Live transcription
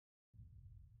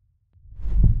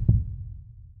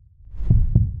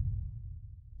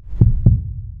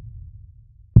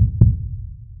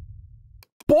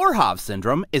Boerhaave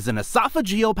syndrome is an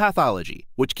esophageal pathology,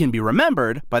 which can be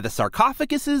remembered by the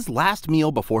sarcophagus's last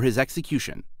meal before his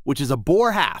execution, which is a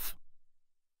Boerhaave.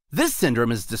 This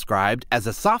syndrome is described as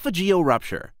esophageal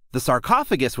rupture, the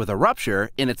sarcophagus with a rupture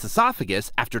in its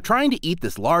esophagus after trying to eat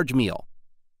this large meal.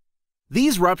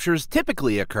 These ruptures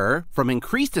typically occur from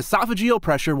increased esophageal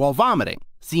pressure while vomiting,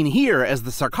 seen here as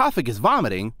the sarcophagus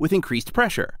vomiting with increased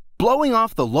pressure, blowing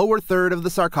off the lower third of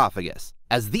the sarcophagus,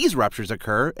 as these ruptures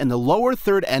occur in the lower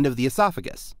third end of the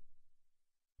esophagus.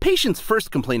 Patients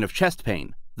first complain of chest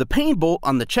pain, the pain bolt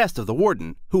on the chest of the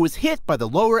warden, who was hit by the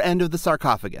lower end of the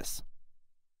sarcophagus.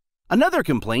 Another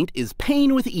complaint is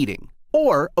pain with eating,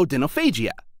 or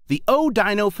odynophagia, the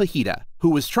O-dinofajita,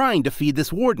 who was trying to feed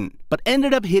this warden, but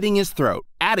ended up hitting his throat,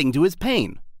 adding to his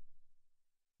pain.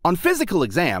 On physical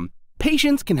exam,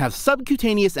 patients can have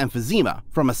subcutaneous emphysema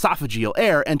from esophageal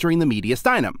air entering the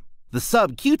mediastinum, the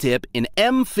sub-Q-tip in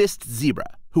M-fist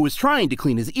zebra, who was trying to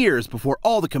clean his ears before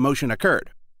all the commotion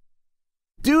occurred.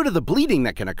 Due to the bleeding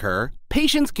that can occur,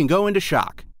 patients can go into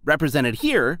shock, represented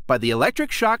here by the electric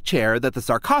shock chair that the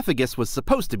sarcophagus was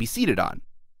supposed to be seated on.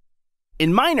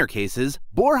 In minor cases,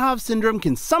 Boerhaave syndrome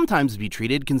can sometimes be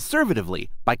treated conservatively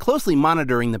by closely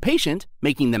monitoring the patient,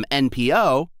 making them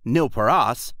NPO, nil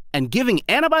paras, and giving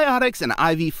antibiotics and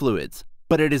IV fluids,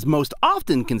 but it is most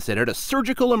often considered a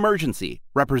surgical emergency,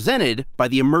 represented by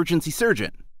the emergency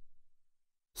surgeon.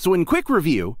 So in quick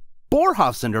review,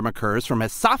 Boerhaave syndrome occurs from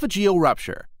esophageal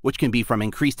rupture, which can be from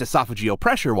increased esophageal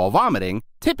pressure while vomiting,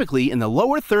 typically in the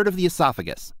lower third of the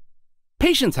esophagus.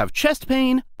 Patients have chest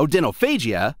pain,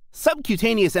 odynophagia,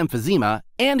 subcutaneous emphysema,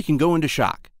 and can go into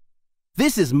shock.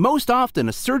 This is most often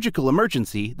a surgical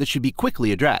emergency that should be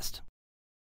quickly addressed.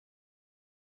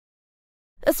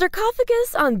 A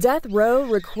sarcophagus on death row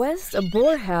requests a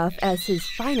Boerhaave as his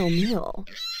final meal.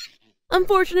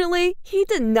 Unfortunately, he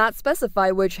did not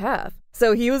specify which half,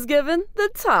 so he was given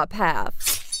the top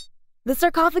half. The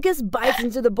sarcophagus bites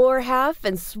into the Boerhaave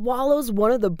and swallows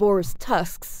one of the boar's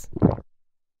tusks.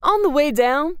 On the way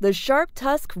down, the sharp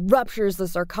tusk ruptures the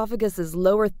sarcophagus's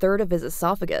lower third of his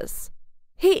esophagus.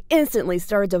 He instantly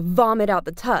started to vomit out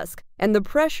the tusk, and the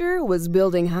pressure was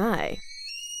building high.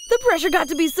 The pressure got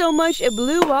to be so much it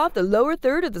blew off the lower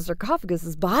third of the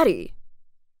sarcophagus's body.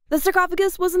 The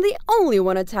sarcophagus wasn't the only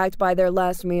one attacked by their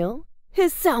last meal.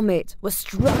 His cellmate was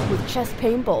struck with chest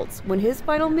pain bolts when his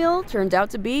final meal turned out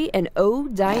to be an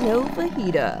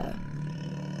O-dinofajita.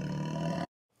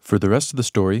 For the rest of the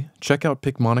story, check out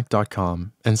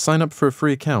Picmonic.com and sign up for a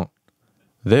free account.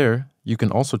 There, you can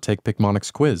also take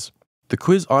Picmonic's quiz. The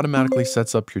quiz automatically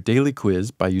sets up your daily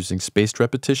quiz by using spaced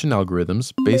repetition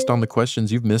algorithms based on the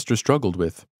questions you've missed or struggled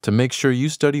with to make sure you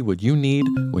study what you need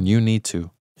when you need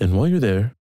to. And while you're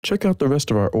there, check out the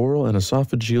rest of our oral and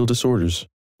esophageal disorders.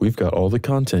 We've got all the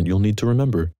content you'll need to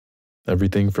remember.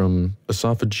 Everything from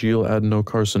esophageal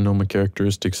adenocarcinoma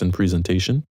characteristics and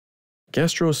presentation,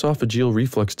 gastroesophageal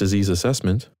reflux disease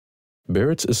assessment,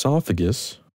 Barrett's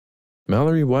esophagus,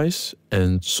 Mallory-Weiss,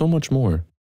 and so much more,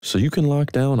 so you can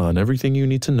lock down on everything you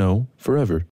need to know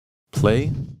forever.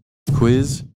 Play,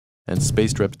 quiz, and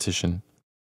spaced repetition.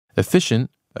 Efficient,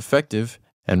 effective,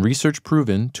 and research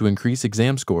proven to increase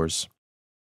exam scores.